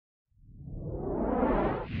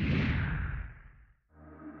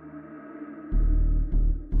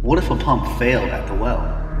What if a pump failed at the well?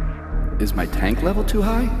 Is my tank level too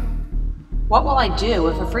high? What will I do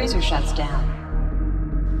if a freezer shuts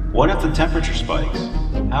down? What if the temperature spikes?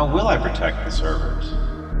 How will I protect the servers?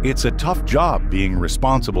 It's a tough job being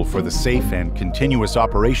responsible for the safe and continuous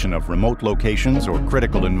operation of remote locations or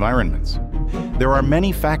critical environments. There are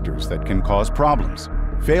many factors that can cause problems,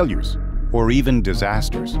 failures, or even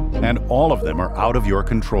disasters, and all of them are out of your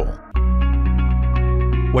control.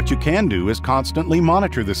 What you can do is constantly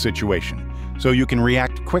monitor the situation, so you can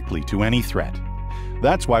react quickly to any threat.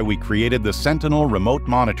 That's why we created the Sentinel remote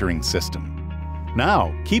monitoring system.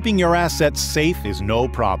 Now, keeping your assets safe is no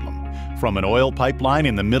problem, from an oil pipeline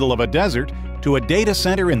in the middle of a desert to a data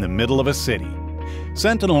center in the middle of a city.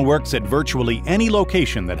 Sentinel works at virtually any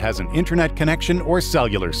location that has an internet connection or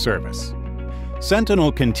cellular service.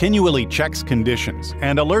 Sentinel continually checks conditions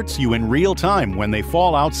and alerts you in real time when they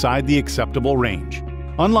fall outside the acceptable range.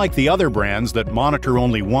 Unlike the other brands that monitor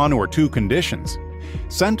only 1 or 2 conditions,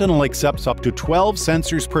 Sentinel accepts up to 12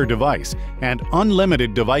 sensors per device and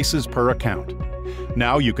unlimited devices per account.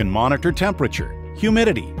 Now you can monitor temperature,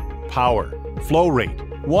 humidity, power, flow rate,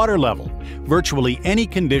 water level, virtually any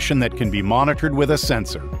condition that can be monitored with a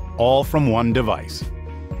sensor, all from one device.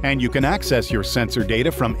 And you can access your sensor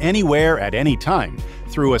data from anywhere at any time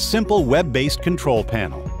through a simple web-based control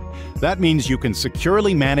panel. That means you can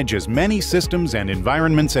securely manage as many systems and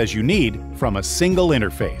environments as you need from a single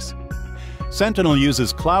interface. Sentinel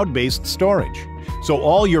uses cloud-based storage, so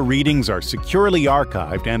all your readings are securely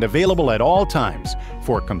archived and available at all times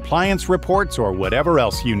for compliance reports or whatever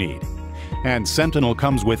else you need. And Sentinel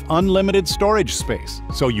comes with unlimited storage space,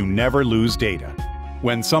 so you never lose data.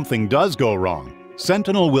 When something does go wrong,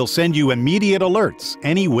 Sentinel will send you immediate alerts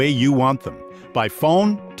any way you want them, by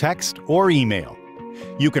phone, text, or email.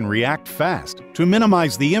 You can react fast to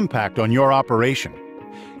minimize the impact on your operation.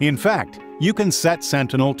 In fact, you can set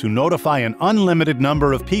Sentinel to notify an unlimited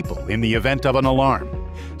number of people in the event of an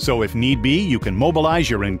alarm. So if need be, you can mobilize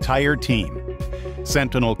your entire team.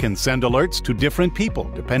 Sentinel can send alerts to different people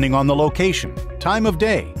depending on the location, time of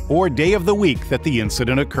day, or day of the week that the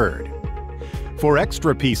incident occurred. For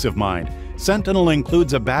extra peace of mind, Sentinel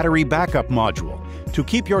includes a battery backup module to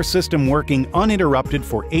keep your system working uninterrupted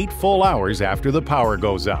for 8 full hours after the power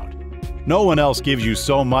goes out. No one else gives you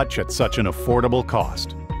so much at such an affordable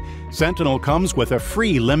cost. Sentinel comes with a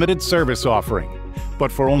free limited service offering, but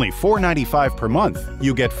for only $4.95 per month,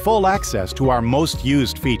 you get full access to our most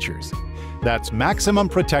used features. That's maximum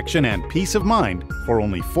protection and peace of mind for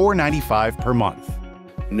only $4.95 per month.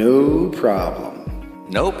 No problem.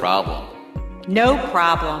 No problem. No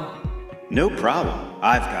problem. No problem.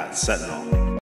 I've got Sentinel.